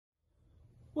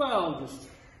Well, I'm just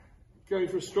going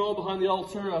for a stroll behind the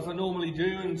altar as I normally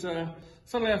do, and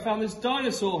suddenly I found this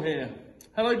dinosaur here.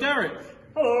 Hello, Derek.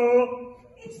 Hello.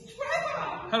 It's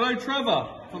Trevor. Hello, Trevor.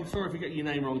 I'm sorry if I get your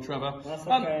name wrong, Trevor. That's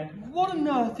okay. What on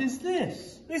earth is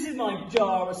this? This is my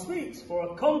jar of sweets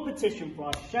for a competition for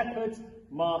our Shepherd's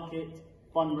Market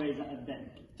fundraiser event.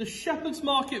 The Shepherd's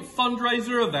Market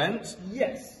fundraiser event?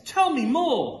 Yes. Tell me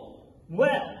more.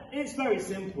 Well, it's very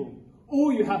simple.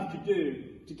 All you have to do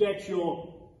to get your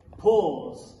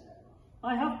paws.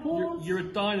 I have paws? You're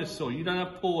a dinosaur. You don't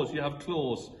have paws, you have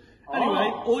claws.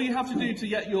 Anyway, all you have to do to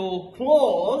get your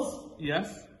claws,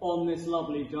 yes, on this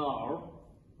lovely jar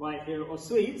right here of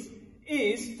sweets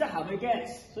is to have a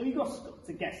guess. So you've got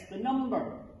to guess the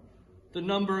number. The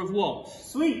number of what?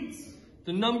 Sweets.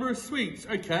 The number of sweets,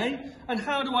 okay. And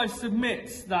how do I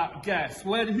submit that guess?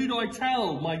 Who do I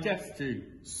tell my guess to?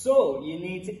 So you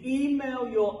need to email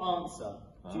your answer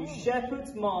to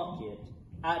Shepherd's Market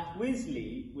at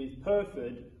Wisley with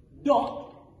Pyrford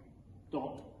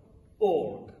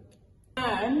 .org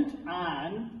and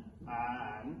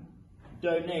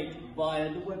donate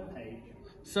via the webpage.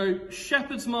 So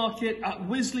Shepherd's Market at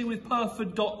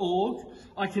whisleywithpurford.org.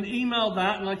 I can email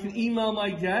that, and I can email my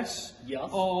guess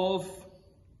of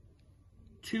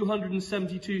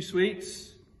 272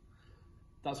 sweets.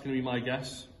 That's going to be my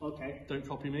guess. Okay. Don't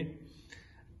copy me.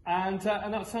 And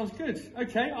that sounds good.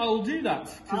 Okay, I will do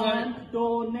that.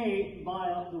 Donate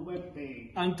via the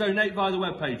webpage. And donate via the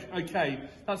webpage. Okay,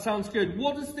 that sounds good.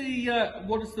 What does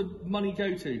the money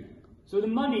go to? So the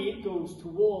money goes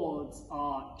towards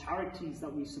our charities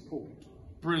that we support.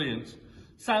 Brilliant.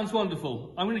 Sounds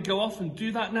wonderful. I'm going to go off and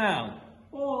do that now.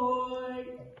 Bye.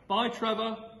 Bye,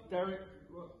 Trevor. Derek.